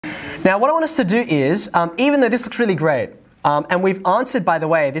Now, what I want us to do is, even though this looks really great, and we've answered, by the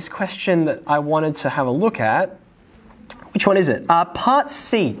way, this question that I wanted to have a look at. Which one is it? Part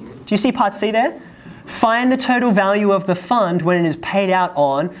C. Do you see part C there? Find the total value of the fund when it is paid out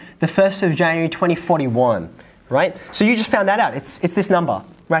on the 1st of January 2041. Right? So you just found that out. It's this number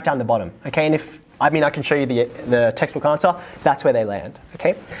right down the bottom. Okay? And I can show you the textbook answer. That's where they land.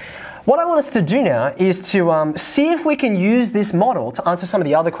 Okay? What I want us to do now is to see if we can use this model to answer some of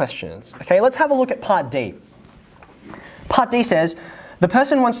the other questions. Okay? Let's have a look at part D. Part D says, the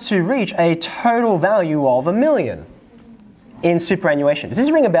person wants to reach a total value of $1 million in superannuation. Does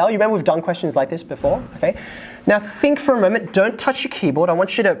this ring a bell? You remember we've done questions like this before? Okay. Now think for a moment. Don't touch your keyboard. I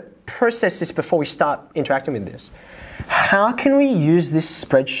want you to process this before we start interacting with this. How can we use this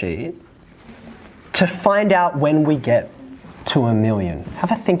spreadsheet to find out when we get to $1 million?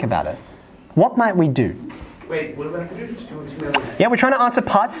 Have a think about it. What might we do? Wait, what do we have to do to $2 million? Yeah, we're trying to answer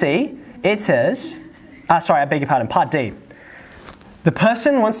part C. It says, sorry, I beg your pardon, part D. The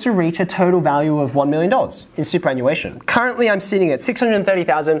person wants to reach a total value of $1 million in superannuation. Currently, I'm sitting at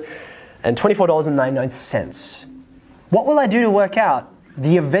 $630,024.99. What will I do to work out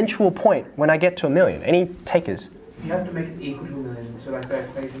the eventual point when I get to $1 million? Any takers? You have to make it equal to $1 million, so like the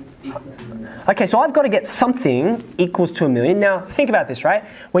equation equal to $1 million. Okay, so I've got to get something equals to $1 million. Now, think about this, right?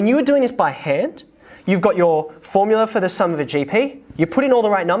 When you were doing this by hand, you've got your formula for the sum of a GP, you put in all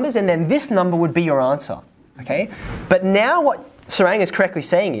the right numbers, and then this number would be your answer. Okay? But now what Sarang is correctly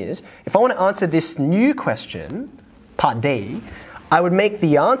saying is, if I want to answer this new question, part D, I would make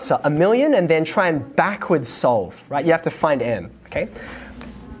the answer $1 million and then try and backwards solve, right? You have to find M, okay?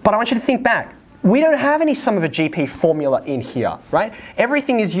 But I want you to think back. We don't have any sum of a GP formula in here, right?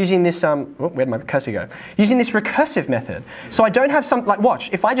 Everything is using this, where'd my cursor go? Using this recursive method. So I don't have some, like watch,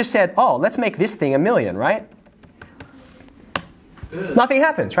 if I just said, oh, let's make this thing $1 million, right? Nothing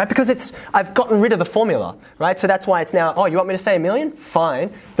happens, right? Because I've gotten rid of the formula, right? So that's why it's now, oh, you want me to say $1 million?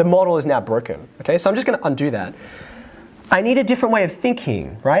 Fine. The model is now broken, okay? So I'm just going to undo that. I need a different way of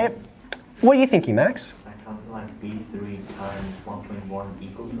thinking, right? What are you thinking, Max? I something like B3 times 1.1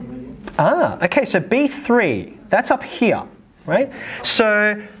 equals $1 million. Okay, so B3, that's up here, right?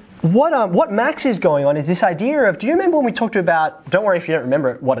 So what Max is going on is this idea of, do you remember when we talked about, don't worry if you don't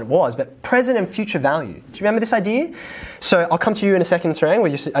remember what it was, but present and future value. Do you remember this idea? So I'll come to you in a second, Sarang.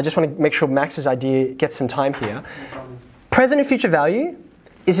 I just want to make sure Max's idea gets some time here. Present and future value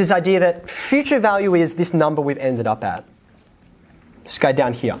is this idea that future value is this number we've ended up at. This guy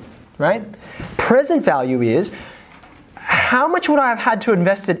down here, right? Present value is how much would I have had to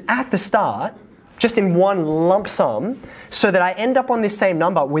invest it at the start, just in one lump sum, so that I end up on this same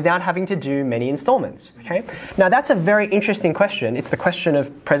number without having to do many installments, okay? Now that's a very interesting question. It's the question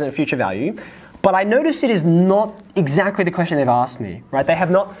of present and future value, but I notice it is not exactly the question they've asked me, right? They have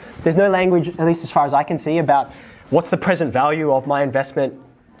not, there's no language, at least as far as I can see, about what's the present value of my investment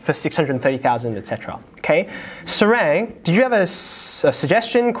for 630,000, etc. Okay? Sarang, did you have a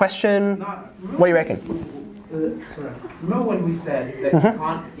suggestion, question? What do you reckon? Remember when we said that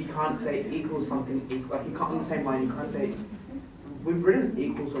you can't say equals something equal, like you can't, in the same line, you can't say, we've written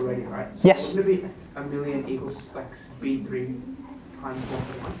equals already, right? So yes. Wouldn't it be $1 million equals like B3 times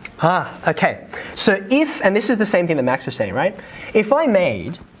 1.1? Okay. So if, and this is the same thing that Max was saying, right? If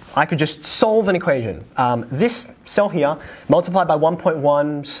I could just solve an equation. This cell here multiplied by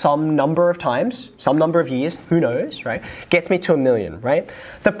 1.1 some number of times, some number of years, who knows, right? Gets me to $1 million, right?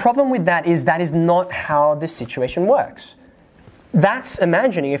 The problem with that is not how this situation works. That's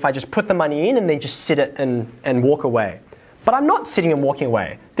imagining if I just put the money in and then just sit it and walk away. But I'm not sitting and walking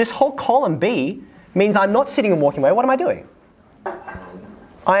away. This whole column B means I'm not sitting and walking away. What am I doing?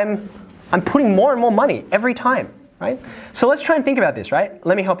 I'm putting more and more money every time. Right? So let's try and think about this, right?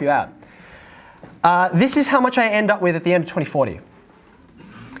 Let me help you out. This is how much I end up with at the end of 2040.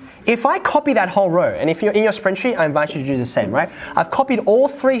 If I copy that whole row, and if you're in your spreadsheet, I invite you to do the same, right? I've copied all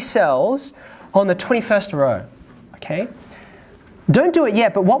 3 cells on the 21st row, okay? Don't do it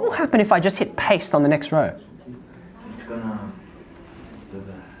yet, but what will happen if I just hit paste on the next row? It's gonna do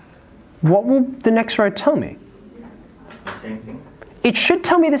that. What will the next row tell me? The same thing? It should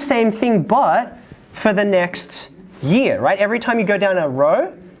tell me the same thing, but for the next year, right? Every time you go down a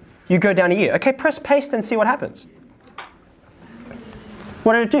row, you go down a year. Okay, press paste and see what happens.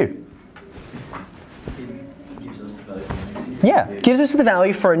 What did it do? Yeah, gives us the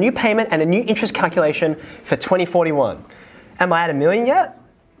value for a new payment and a new interest calculation for 2041. Am I at $1 million yet?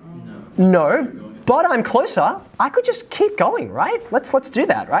 No, but I'm closer. I could just keep going, right? Let's do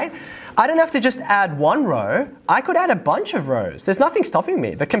that, right? I don't have to just add one row. I could add a bunch of rows. There's nothing stopping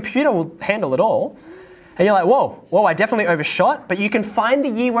me. The computer will handle it all. And you're like, whoa, I definitely overshot, but you can find the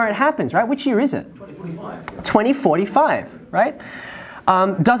year where it happens, right? Which year is it? 2045. 2045, right?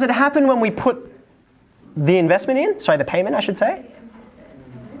 Does it happen when we put the investment in? Sorry, the payment, I should say?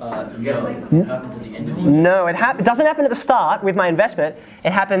 No, it happens at the end of the year. No, it doesn't happen at the start with my investment.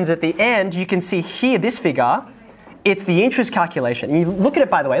 It happens at the end. You can see here, this figure, it's the interest calculation. And you look at it,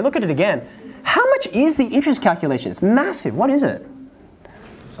 by the way, look at it again. How much is the interest calculation? It's massive. What is it?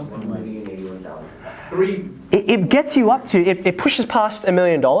 Something like It gets you up to, it pushes past $1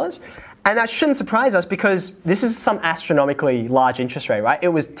 million. And that shouldn't surprise us because this is some astronomically large interest rate, right? It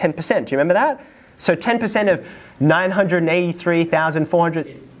was 10%. Do you remember that? So 10% of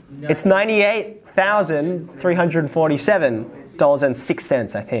 983,400, it's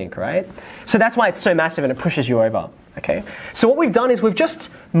 $98,347.06, I think, right? So that's why it's so massive and it pushes you over, okay? So what we've done is we've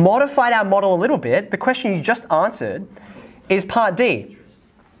just modified our model a little bit. The question you just answered is part D.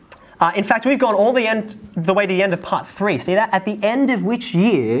 In fact, we've gone all the way to the end of part 3. See that? At the end of which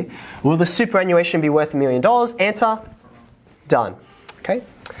year will the superannuation be worth $1 million? Answer, done. Okay.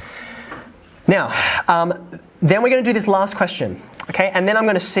 Now, then we're going to do this last question. Okay, and then I'm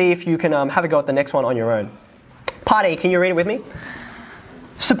going to see if you can have a go at the next one on your own. Part A, can you read it with me?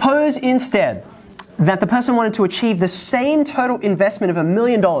 Suppose instead that the person wanted to achieve the same total investment of $1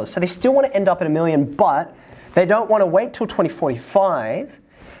 million. So they still want to end up at $1 million, but they don't want to wait till 2045.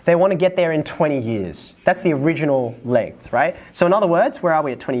 They want to get there in 20 years. That's the original length, right? So in other words, where are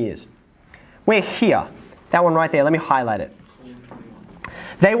we at 20 years? We're here. That one right there, let me highlight it.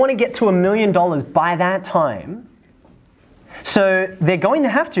 They want to get to $1 million by that time. So they're going to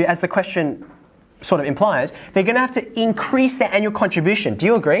have to, as the question sort of implies, they're going to have to increase their annual contribution. Do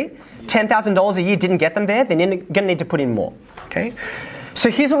you agree? $10,000 a year didn't get them there. They're going to need to put in more, okay?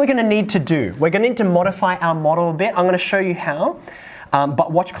 So here's what we're going to need to do. We're going to need to modify our model a bit. I'm going to show you how.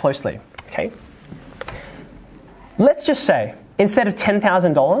 But watch closely, okay? Let's just say, instead of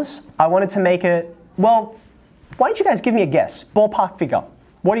 $10,000, I wanted to make it, well, why don't you guys give me a guess? Ballpark figure.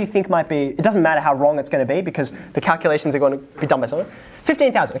 What do you think might be, it doesn't matter how wrong it's going to be because the calculations are going to be done by someone.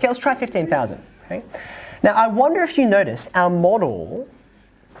 15,000, okay, let's try 15,000, okay? Now, I wonder if you notice our model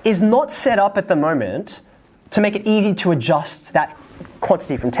is not set up at the moment to make it easy to adjust that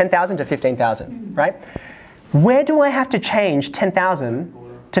quantity from 10,000 to 15,000, right? Where do I have to change 10,000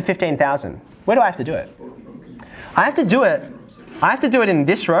 to 15,000? Where do I have to do it? I have to do it in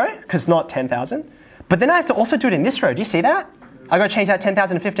this row, because not 10,000. But then I have to also do it in this row. Do you see that? I got to change that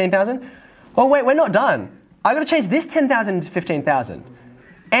 10,000 to 15,000. Oh wait, we're not done. I got to change this 10,000 to 15,000.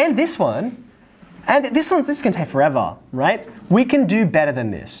 And this one. And this can take forever, right? We can do better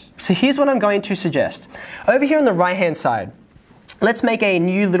than this. So here's what I'm going to suggest. Over here on the right-hand side, let's make a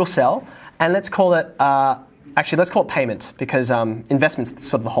new little cell, and let's call it, actually, let's call it payment, because investment's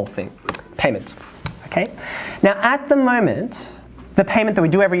sort of the whole thing. Payment, okay? Now, at the moment, the payment that we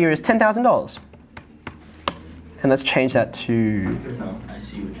do every year is $10,000. And let's change that to... I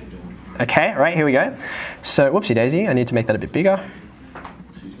see what you're doing. Okay, all right, here we go. So, whoopsie daisy, I need to make that a bit bigger.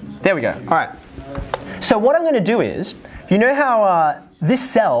 There we go, all right. So what I'm going to do is, you know how this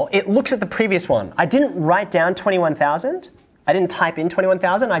cell, it looks at the previous one. I didn't write down 21,000. I didn't type in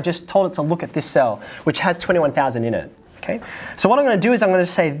 21,000. I just told it to look at this cell, which has 21,000 in it. Okay. So what I'm going to do is I'm going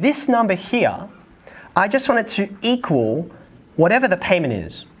to say this number here, I just want it to equal whatever the payment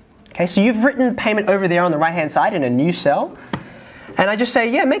is. Okay. So you've written payment over there on the right-hand side in a new cell. And I just say,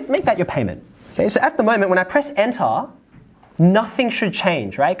 yeah, make that your payment. Okay. So at the moment, when I press enter, nothing should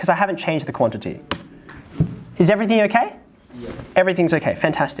change, right? Because I haven't changed the quantity. Is everything okay? Yeah. Everything's okay.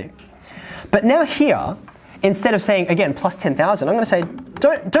 Fantastic. But now here, instead of saying, again, plus 10,000, I'm going to say,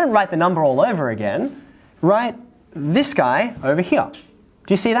 don't write the number all over again. Write this guy over here.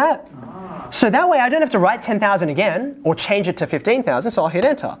 Do you see that? So that way I don't have to write 10,000 again or change it to 15,000, so I'll hit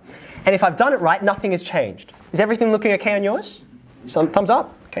enter. And if I've done it right, nothing has changed. Is everything looking okay on yours? Some thumbs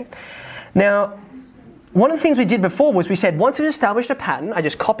up? Okay. Now, one of the things we did before was we said, once we've established a pattern, I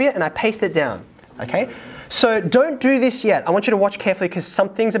just copy it and I paste it down. Okay? So don't do this yet. I want you to watch carefully because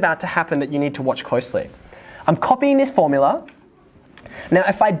something's about to happen that you need to watch closely. I'm copying this formula. Now,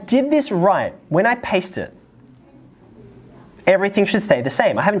 if I did this right, when I paste it, everything should stay the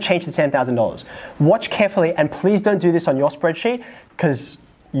same. I haven't changed the $10,000. Watch carefully, and please don't do this on your spreadsheet because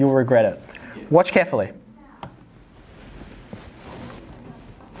you'll regret it. Watch carefully.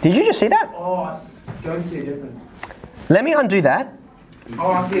 Did you just see that? Oh, I don't see a difference. Let me undo that.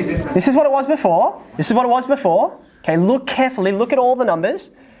 Oh, I see a difference. This is what it was before. This is what it was before. Okay, look carefully. Look at all the numbers,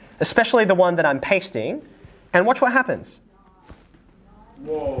 especially the one that I'm pasting, and watch what happens.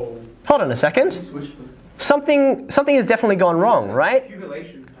 Whoa. Hold on a second. Something has definitely gone wrong, right?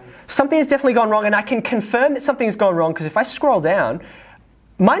 Accumulation. something has definitely gone wrong, and I can confirm that something's gone wrong because if I scroll down,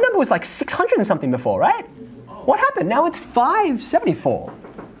 my number was like 600 and something before, right? What happened? Now it's 574,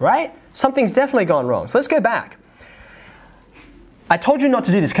 right? Something's definitely gone wrong. So let's go back. I told you not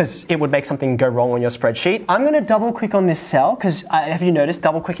to do this because it would make something go wrong on your spreadsheet. I'm going to double click on this cell because have you noticed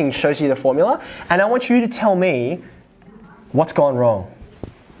double clicking shows you the formula? And I want you to tell me what's gone wrong.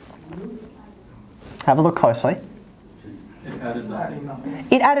 Have a look closely. It added nothing.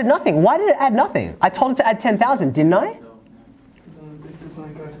 It added nothing. Why did it add nothing? I told it to add 10,000, didn't I? It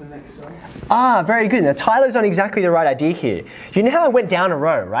doesn't go to the next cell. Ah, very good. Now Tyler's on exactly the right idea here. You know how I went down a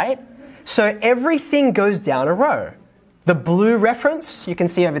row, right? So everything goes down a row. The blue reference, you can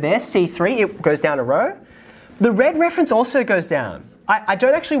see over there, C3, it goes down a row. The red reference also goes down. I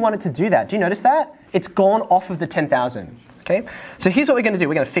don't actually want it to do that. Do you notice that? It's gone off of the 10,000. Okay? So here's what we're going to do.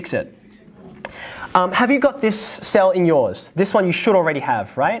 We're going to fix it. Have you got this cell in yours? This one you should already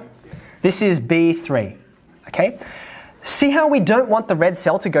have, right? This is B3. Okay? See how we don't want the red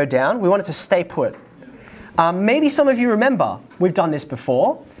cell to go down? We want it to stay put. Maybe some of you remember, we've done this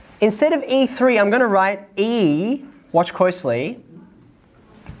before. Instead of E3, I'm going to write E, watch closely,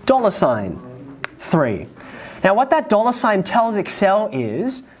 $3. Now what that $sign tells Excel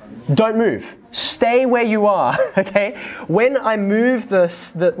is, don't move. Stay where you are, okay? When I move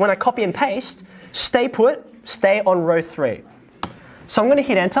when I copy and paste, stay put, stay on row 3. So I'm going to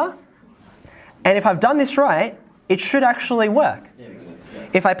hit enter, and if I've done this right, it should actually work.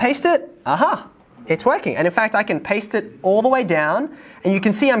 If I paste it, aha, it's working. And in fact, I can paste it all the way down, and you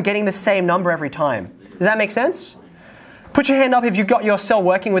can see I'm getting the same number every time. Does that make sense? Put your hand up if you've got your cell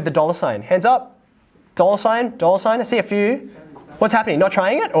working with the $sign. Hands up. $sign, $sign. I see a few. What's happening? Not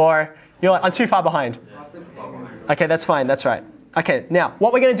trying it? Or you're like, I'm too far behind? Okay, that's fine. That's right. Okay, now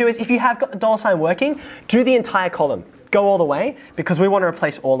what we're going to do is if you have got the $sign working, do the entire column. Go all the way because we want to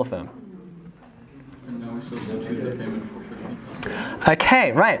replace all of them.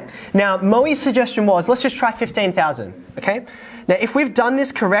 Okay, right. Now, Moe's suggestion was, let's just try 15,000. Okay? Now, if we've done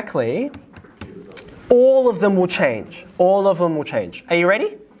this correctly, all of them will change. All of them will change. Are you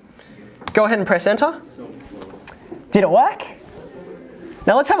ready? Go ahead and press enter. Did it work?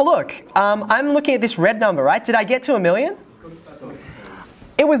 Now let's have a look. I'm looking at this red number, right? Did I get to 1 million?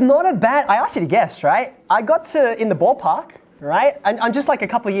 It was not a bad, I asked you to guess, right? I got to in the ballpark, right? I'm just like a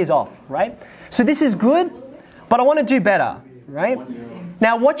couple of years off, right? So this is good, but I want to do better, right?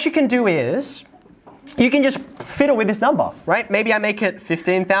 Now what you can do is, you can just fiddle with this number, right? Maybe I make it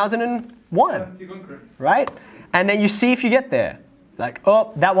 15,001, right? And then you see if you get there. Like,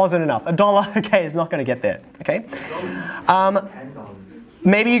 oh, that wasn't enough. $1, okay, is not going to get there, okay?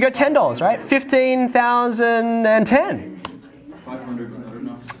 Maybe you go $10, right? 15,010. 500 is not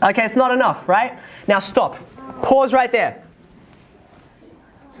enough. Okay, it's not enough, right? Now stop. Pause right there.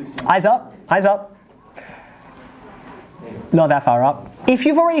 Eyes up, eyes up. Not that far up. If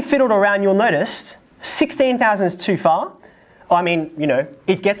you've already fiddled around, you'll notice 16,000 is too far. I mean, you know,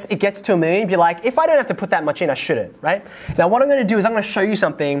 it gets to 1 million. Be like, if I don't have to put that much in, I shouldn't, right? Now, what I'm going to do is I'm going to show you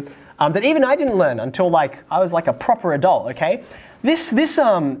something that even I didn't learn until like I was like a proper adult. Okay, this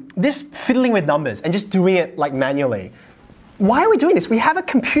fiddling with numbers and just doing it like manually. Why are we doing this? We have a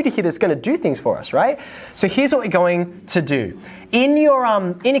computer here that's going to do things for us, right? So here's what we're going to do. In your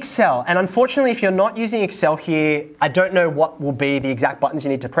in Excel, and unfortunately if you're not using Excel here, I don't know what will be the exact buttons you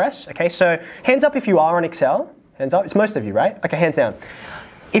need to press. Okay, so hands up if you are on Excel. Hands up. It's most of you, right? Okay, hands down.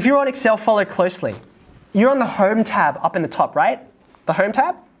 If you're on Excel, follow closely. You're on the Home tab up in the top, right? The Home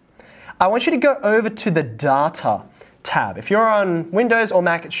tab. I want you to go over to the Data tab. If you're on Windows or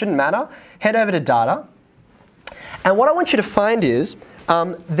Mac, it shouldn't matter. Head over to Data. And what I want you to find is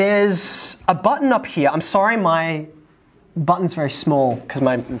there's a button up here. I'm sorry, my button's very small because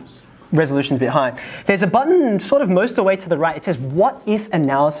my resolution's a bit high. There's a button sort of most of the way to the right. It says What If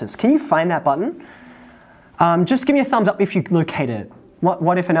Analysis. Can you find that button? Just give me a thumbs up if you locate it.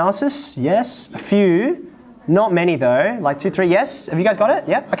 What if analysis? Yes. A few. Not many though. Like 2, 3. Yes. Have you guys got it?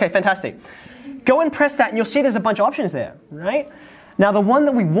 Yeah? Okay, fantastic. Go and press that and you'll see there's a bunch of options there, right? Now the one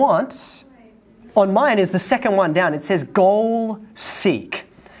that we want on mine is the second one down. It says Goal Seek.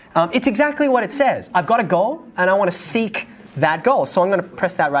 It's exactly what it says. I've got a goal and I want to seek that goal. So I'm going to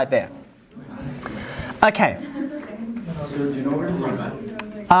press that right there. Okay. So do you know where it is on Mac?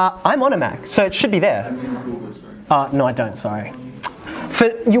 I'm on a Mac, so it should be there. No, I don't, sorry.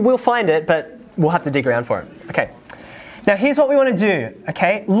 You will find it, but we'll have to dig around for it. Okay. Now here's what we want to do,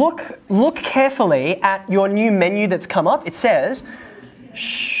 okay? Look carefully at your new menu that's come up. It says,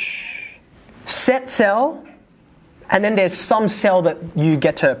 set cell, and then there's some cell that you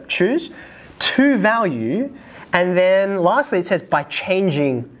get to choose, to value, and then lastly it says by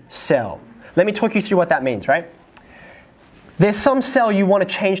changing cell. Let me talk you through what that means, right? There's some cell you want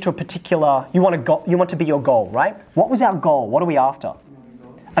to change to a particular, you want to be your goal, right? What was our goal? What are we after?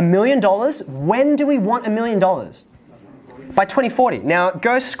 $1 million? When do we want $1 million? By 2040. Now,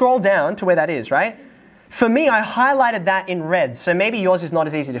 go scroll down to where that is, right? For me, I highlighted that in red, so maybe yours is not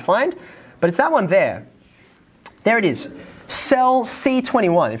as easy to find, but it's that one there. There it is. Cell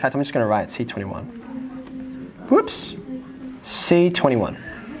C21. In fact, I'm just going to write C21. Whoops. C21.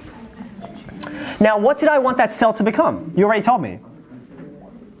 Now, what did I want that cell to become? You already told me.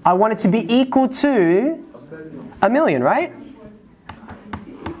 I want it to be equal to $1 million, right?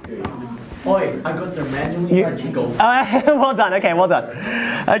 Oi, I got the manual. Well done. Okay, well done.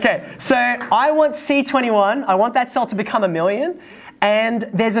 Okay, so I want C21. I want that cell to become $1 million. And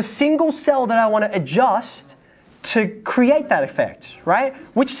there's a single cell that I want to adjust to create that effect, right?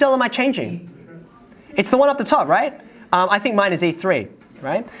 Which cell am I changing? It's the one up the top, right? I think mine is E3,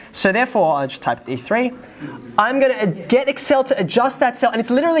 right? So therefore, I'll just type E3. I'm going to get Excel to adjust that cell, and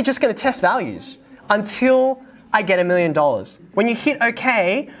it's literally just going to test values until I get $1 million. When you hit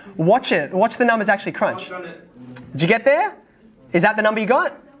OK, watch it. Watch the numbers actually crunch. Did you get there? Is that the number you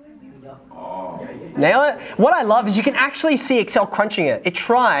got? Nail it? What I love is you can actually see Excel crunching it. It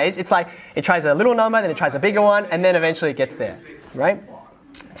tries a little number, then it tries a bigger one, and then eventually it gets there, right?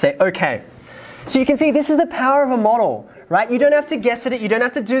 Say OK. So you can see this is the power of a model, right? You don't have to guess at it. You don't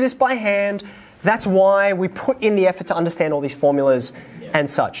have to do this by hand. That's why we put in the effort to understand all these formulas and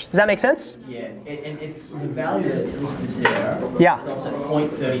such. Does that make sense? Yeah, and it's the value that it's listed there. Yeah. Stops at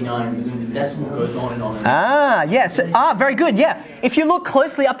 0.39 because the decimal goes on and on. Ah, yes. Very good. Yeah. If you look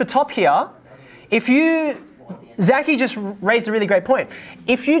closely up the top here, Zachy just raised a really great point.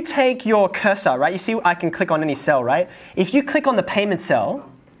 If you take your cursor, right, you see I can click on any cell, right? If you click on the payment cell,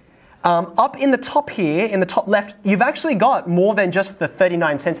 up in the top here, in the top left, you've actually got more than just the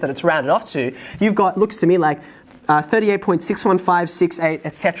 39 cents that it's rounded off to. You've got, looks to me like 38.61568,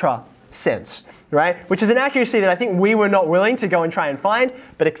 etc. cents, right? Which is an accuracy that I think we were not willing to go and try and find,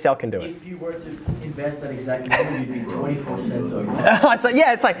 but Excel can do it. If you were to invest that exact number, you'd be 24 cents over.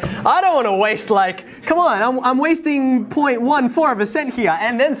 it's like, I don't want to waste come on, I'm wasting 0.14 of a cent here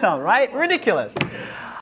and then some, right? Ridiculous.